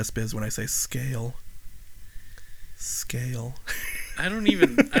strong my lisp is when I say scale. Scale. I don't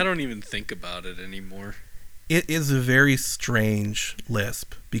even think about it anymore. It is a very strange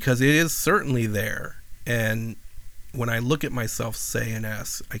lisp because it is certainly there. And when I look at myself say an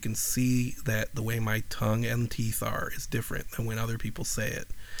S, I can see that the way my tongue and teeth are is different than when other people say it.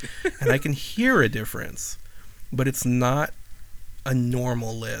 And I can hear a difference, but it's not a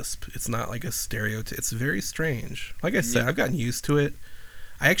normal lisp. It's not like a stereotype. It's very strange. Like I said, I've gotten used to it.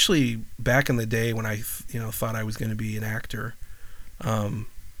 I actually, back in the day when I, thought I was going to be an actor,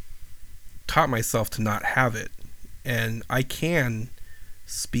 taught myself to not have it. And I can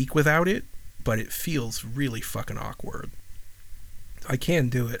speak without it, but it feels really fucking awkward. I can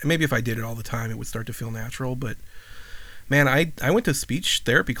do it. And maybe if I did it all the time, it would start to feel natural. But, man, I went to speech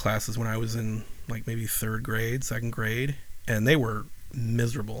therapy classes when I was in, like, maybe 3rd grade, 2nd grade, and they were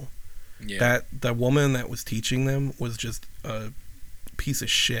miserable. Yeah. That woman that was teaching them was just a piece of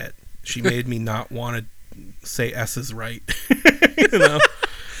shit. She made me not want to say S's right.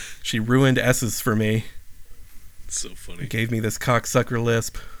 She ruined S's for me. So funny. Gave me this cocksucker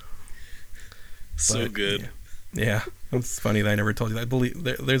lisp. So good. Yeah. It's funny that I never told you that. I believe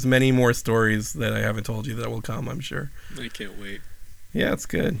there's many more stories that I haven't told you that will come, I'm sure. I can't wait. Yeah, it's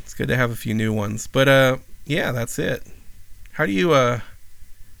good. It's good to have a few new ones. But yeah, that's it. How do you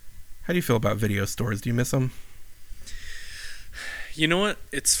How do you feel about video stores? Do you miss them? You know what?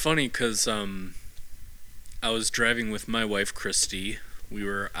 It's funny because I was driving with my wife, Christy. We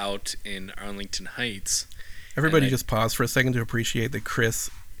were out in Arlington Heights. Everybody just pause for a second to appreciate that Chris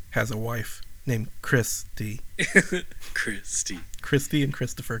has a wife named Christy. Christy. Christy and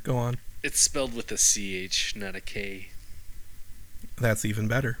Christopher. Go on. It's spelled with a CH, not a K. That's even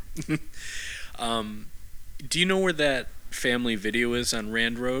better. Do you know where that family video is on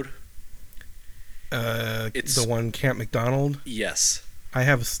Rand Road? It's the one Camp McDonald? Yes. I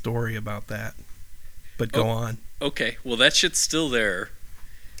have a story about that, but go on. Okay, well that shit's still there.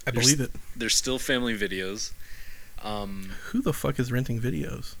 I believe it. There's still family videos. Who the fuck is renting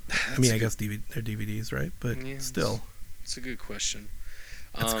videos? I mean, I guess they're DVDs, right? But yeah, still. It's a good question.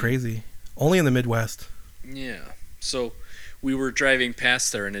 That's crazy. Only in the Midwest. Yeah. So we were driving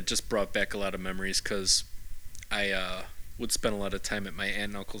past there, and it just brought back a lot of memories because I would spend a lot of time at my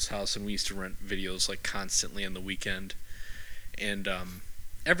aunt and uncle's house, and we used to rent videos like constantly on the weekend. And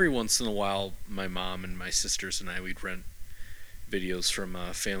every once in a while, my mom and my sisters and I, we'd rent videos from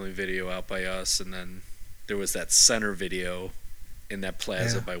Family Video out by us, and then there was that center video in that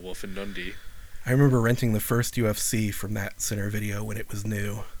plaza by Wolf and Dundee. I remember renting the first UFC from that center video when it was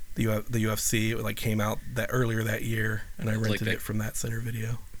new. The UFC it came out earlier that year, and I rented it from that center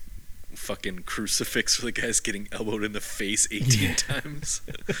video. Fucking crucifix where the guy's getting elbowed in the face 18 times.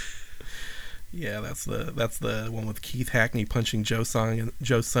 Yeah, that's the one with Keith Hackney punching Joe Son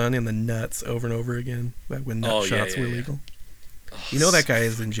in the nuts over and over again. Back when nut shots were legal. Oh, you know that guy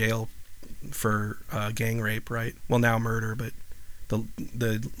is in jail for gang rape, right? Well, now murder, but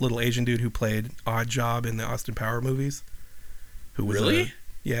the little Asian dude who played Odd Job in the Austin Power movies. Who was really?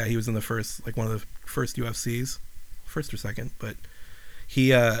 Yeah, he was in the first, one of the first UFCs, first or second, but he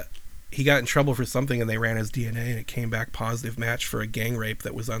got in trouble for something and they ran his DNA and it came back positive match for a gang rape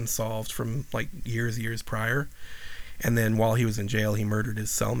that was unsolved from years prior. And then while he was in jail, he murdered his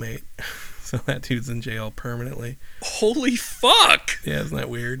cellmate. So that dude's in jail permanently. Holy fuck! Yeah, isn't that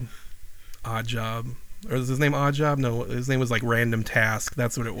weird? Odd Job. Or was his name Odd Job? No, his name was Random Task.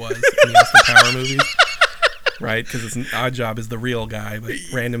 That's what it was in the Austin Power movies. Right? Because Odd Job is the real guy, but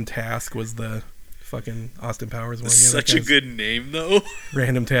Random Task was the fucking Austin Powers one. Yeah, such a good name, though.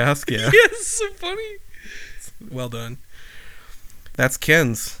 Random Task, yeah. Yeah, it's so funny. Well done. That's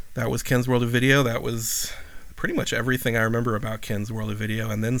Ken's. That was Ken's World of Video. That was pretty much everything I remember about Ken's World of Video,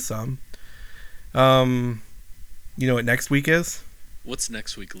 and then some. You know what next week is? What's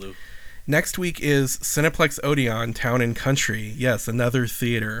next week, Lou? Next week is Cineplex Odeon, Town and Country. Yes, another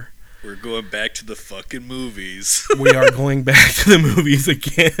theater. We're going back to the fucking movies. We are going back to the movies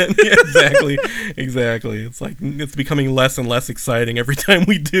again. Yeah, exactly. It's becoming less and less exciting every time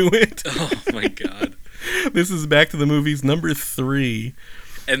we do it. Oh my god. This is Back to the Movies number 3.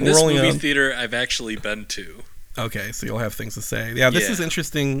 And this movie theater I've actually been to. Okay, so you'll have things to say. Yeah, this is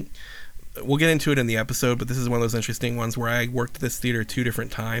interesting. We'll get into it in the episode, but this is one of those interesting ones where I worked this theater 2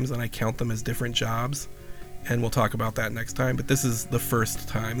 different times and I count them as different jobs. And we'll talk about that next time. But this is the first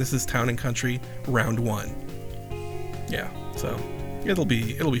time. This is Town and Country round 1. Yeah, so it'll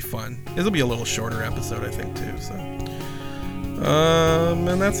be fun. It'll be a little shorter episode, I think, too. So,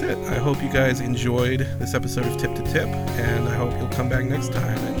 and that's it. I hope you guys enjoyed this episode of Tip to Tip, and I hope you'll come back next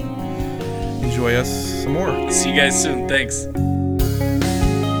time and enjoy us some more. See you guys soon. Thanks.